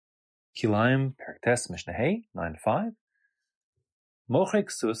Kilayim Mishnah 9.5. Mochek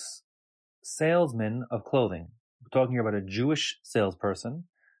sus, salesman of clothing. We're talking here about a Jewish salesperson.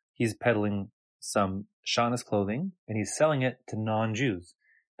 He's peddling some shanas clothing, and he's selling it to non-Jews.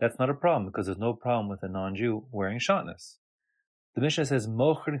 That's not a problem, because there's no problem with a non-Jew wearing shanas. The Mishnah says,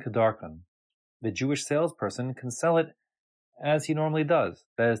 Mochrin Kedarkan. The Jewish salesperson can sell it as he normally does.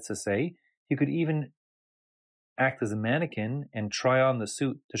 That is to say, he could even act as a mannequin and try on the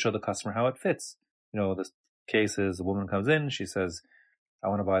suit to show the customer how it fits. The case is a woman comes in, she says, I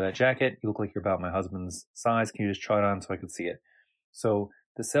want to buy that jacket. You look like you're about my husband's size. Can you just try it on so I can see it? So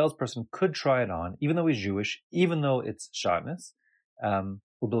the salesperson could try it on, even though he's Jewish, even though it's shatnez.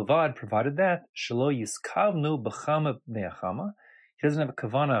 Ubelvad, provided that, shelo yiskavnu b'chama b'ne'achama. He doesn't have a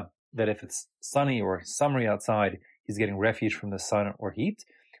kavana that if it's sunny or summery outside, he's getting refuge from the sun or heat.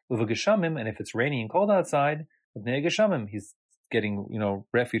 Uvageshamim, and if it's rainy and cold outside, b'ne'geshamim, he's getting,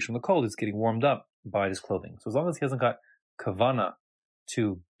 refuge from the cold. He's getting warmed up by his clothing. So as long as he hasn't got kavana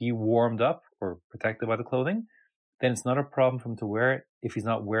to be warmed up or protected by the clothing, then it's not a problem for him to wear it if he's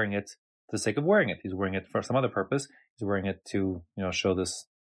not wearing it for the sake of wearing it. He's wearing it for some other purpose. He's wearing it to, show this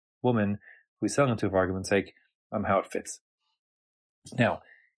woman who he's selling it to, for argument's sake, how it fits. Now,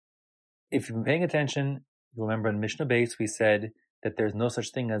 if you've been paying attention, you'll remember in Mishnah base we said that there's no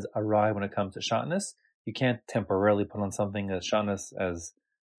such thing as arai when it comes to shatnez. You can't temporarily put on something as shatnez as,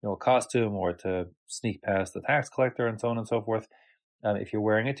 a costume or to sneak past the tax collector and so on and so forth. If you're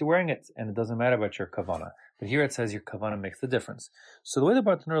wearing it, you're wearing it, and it doesn't matter about your kavana. But here it says your kavana makes the difference. So the way the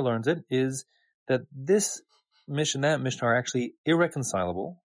bartender learns it is that this Mishnah and that Mishnah are actually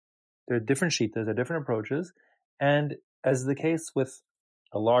irreconcilable. There are different shittas, there are different approaches, and as the case with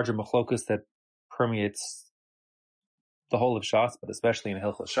a larger machlokus that permeates the whole of Shas, but especially in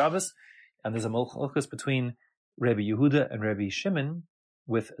Hilchos Shabbos, and there's a machlokus between Rabbi Yehuda and Rabbi Shimon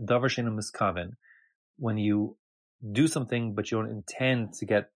with davar she'eino miskaven. When you do something, but you don't intend to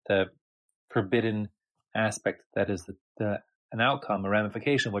get the forbidden aspect that is an outcome, a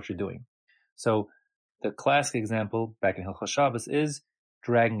ramification of what you're doing. So the classic example back in Hilchos Shabbos is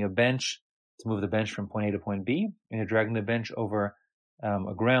dragging a bench to move the bench from point A to point B, and you're dragging the bench over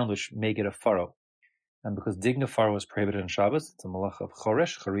a ground which may get a furrow. And because digging a furrow is prohibited on Shabbos, it's a malach of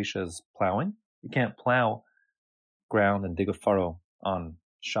choresh. Chorisha is plowing. You can't plow ground and dig a furrow on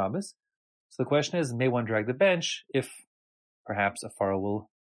Shabbos. So the question is, may one drag the bench if perhaps a furrow will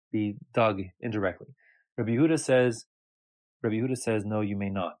be dug indirectly? Rabbi Yehuda says, no, you may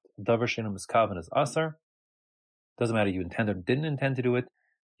not. Davar she'eino miskaven is asar. Doesn't matter you intend or didn't intend to do it.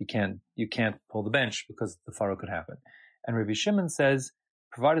 You can't pull the bench because the furrow could happen. And Rabbi Shimon says,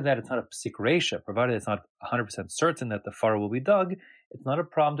 provided that it's not a psik reisha, provided it's not 100% certain that the furrow will be dug, it's not a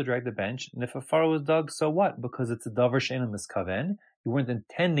problem to drag the bench. And if a furrow is dug, so what? Because it's a davar she'eino miskaven. You weren't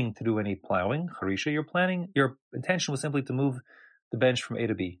intending to do any plowing, charisha. Your intention was simply to move the bench from A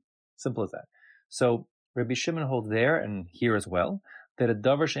to B. Simple as that. So Rabbi Shimon holds there and here as well that a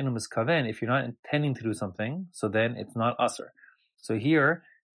davar she'eino miskaven, if you're not intending to do something, so then it's not asr. So here,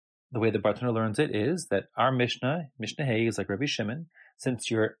 the way the bartender learns it is that our Mishnah Hey, is like Rabbi Shimon.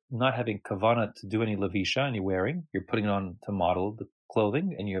 Since you're not having kavana to do any levisha and you're putting it on to model the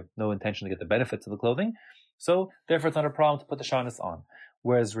clothing, and you have no intention to get the benefits of the clothing, so therefore it's not a problem to put the shanas on.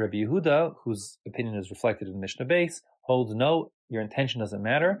 Whereas Rabbi Yehuda, whose opinion is reflected in Mishnah base, holds no, your intention doesn't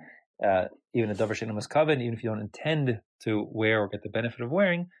matter. Even a davar she'eino miskaven, even if you don't intend to wear or get the benefit of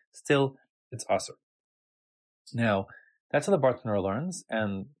wearing, still it's asur. Now, that's how the bartender learns,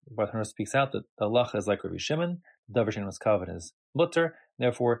 and the bartender speaks out that the halacha is like Rabbi Shimon, the davar she'eino miskaven is mutter.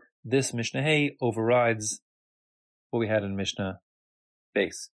 Therefore, this Mishnah Hey overrides what we had in Mishnah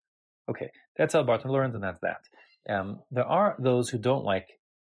base. Okay, that's how bartender learns, and that's that. There are those who don't like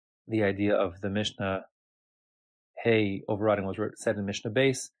the idea of the Mishnah Hey overriding what was said in Mishnah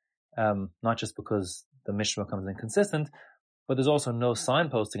base, not just because the Mishnah becomes inconsistent, but there's also no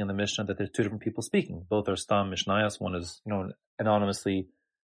signposting in the Mishnah that there's two different people speaking. Both are stam mishnayos. One is, anonymously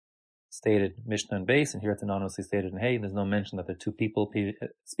stated Mishnah and base, and here it's anonymously stated in Hey. There's no mention that there are two people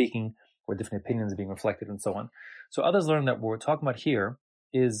speaking or different opinions being reflected and so on. So others learn that what we're talking about here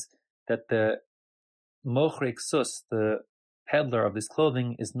is that the mochrek sus, the peddler of this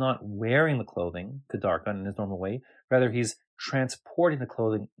clothing, is not wearing the clothing, kedarkan, in his normal way. Rather, he's transporting the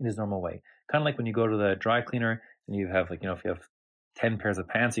clothing in his normal way. Kind of like when you go to the dry cleaner and you have, if you have 10 pairs of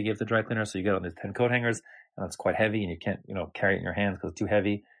pants you give the dry cleaner, so you get on these 10 coat hangers, and it's quite heavy, and you can't, carry it in your hands because it's too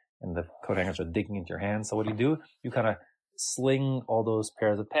heavy, and the coat hangers are digging into your hands. So what do? You kind of sling all those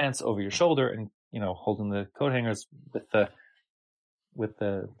pairs of pants over your shoulder and, holding the coat hangers with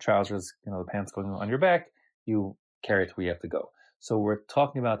the trousers, the pants going on your back, you carry it to where you have to go. So we're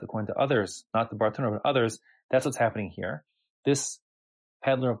talking about, according to others, not the bartender, but others, that's what's happening here. This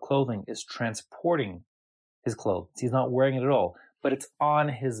peddler of clothing is transporting his clothes. He's not wearing it at all, but it's on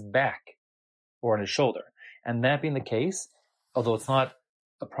his back or on his shoulder. And that being the case, although it's not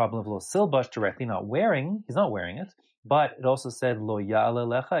a problem of lo silbash directly, he's not wearing it, but it also said lo ya'ale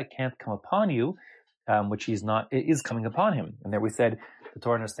lecha, it can't come upon you, which it is coming upon him. And there we said, the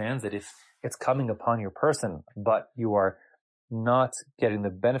Torah understands that if it's coming upon your person, but you are not getting the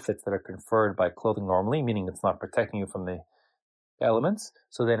benefits that are conferred by clothing normally, meaning it's not protecting you from the elements,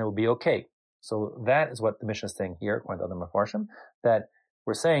 so then it will be okay. So that is what the Mishnah is saying here, according to other Mefarshim, that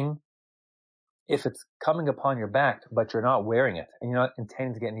we're saying if it's coming upon your back, but you're not wearing it, and you're not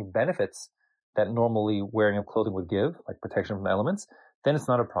intending to get any benefits that normally wearing of clothing would give, like protection from the elements, then it's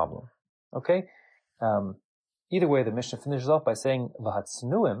not a problem. Okay? Either way, the Mishnah finishes off by saying,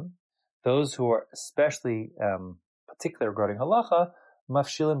 V'hatznuim, those who are especially particular regarding halacha,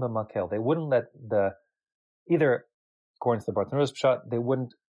 mafshilim b'makel. They wouldn't let either, according to the Bartanuras Pshat, they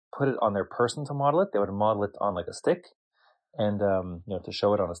wouldn't put it on their person to model it. They would model it on like a stick, and to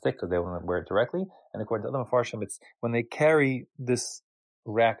show it on a stick because they wouldn't wear it directly. And according to other Mefarshim, it's when they carry this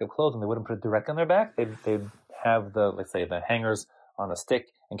rack of clothing, they wouldn't put it directly on their back. They'd have let's say the hangers on a stick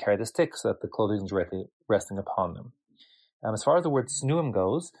and carry the stick so that the clothing is directly resting upon them. As far as the word snuim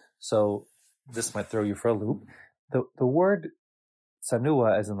goes, so this might throw you for a loop. The word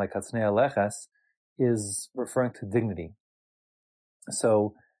tsanua, as in like hatzneya leches, is referring to dignity.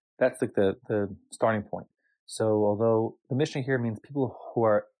 So that's like the starting point. So although the Mishnah here means people who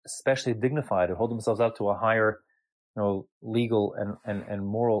are especially dignified, who hold themselves up to a higher, legal and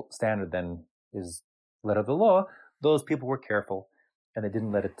moral standard than is led of the law, those people were careful and they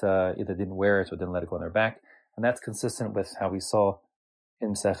didn't let it, either didn't wear it or didn't let it go on their back. And that's consistent with how we saw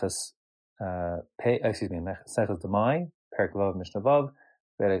in Seches Demai, Perek Vav, Mishnah Vav.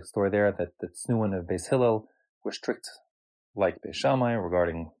 We had a story there that the Tznuin of Beis Hillel were strict, like Beis Shammai,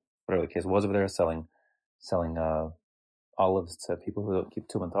 regarding whatever the case was over there, selling olives to people who don't keep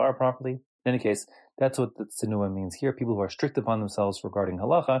Tum and Tahara properly. In any case, that's what the Tsanua means here. People who are strict upon themselves regarding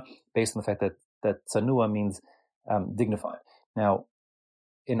halacha, based on the fact that Tsanua means dignified. Now,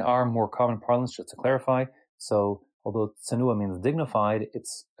 in our more common parlance, just to clarify, so although Tsanua means dignified, it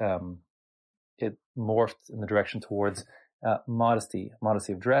morphed in the direction towards modesty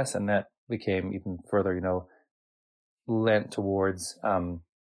of dress, and that became even further, lent towards,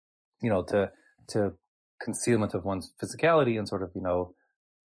 to concealment of one's physicality and sort of,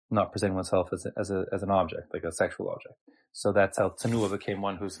 not presenting oneself as an object, like a sexual object. So that's how Tsanua became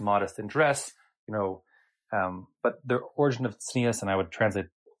one who's modest in dress, but the origin of tznius, and I would translate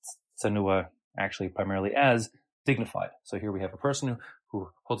Tsanua actually primarily as dignified. So here we have a person who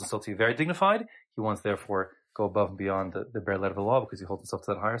holds himself to be very dignified. He wants therefore go above and beyond the bare letter of the law because he holds himself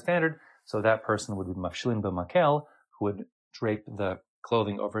to that higher standard. So that person would be mafshilin b'makel, who would drape the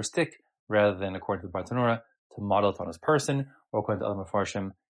clothing over a stick rather than, according to the Bartanura, to model it on his person, or according to other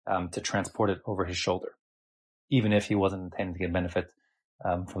Mefarshim, to transport it over his shoulder, even if he wasn't intending to get benefit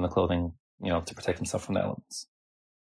from the clothing, to protect himself from the elements.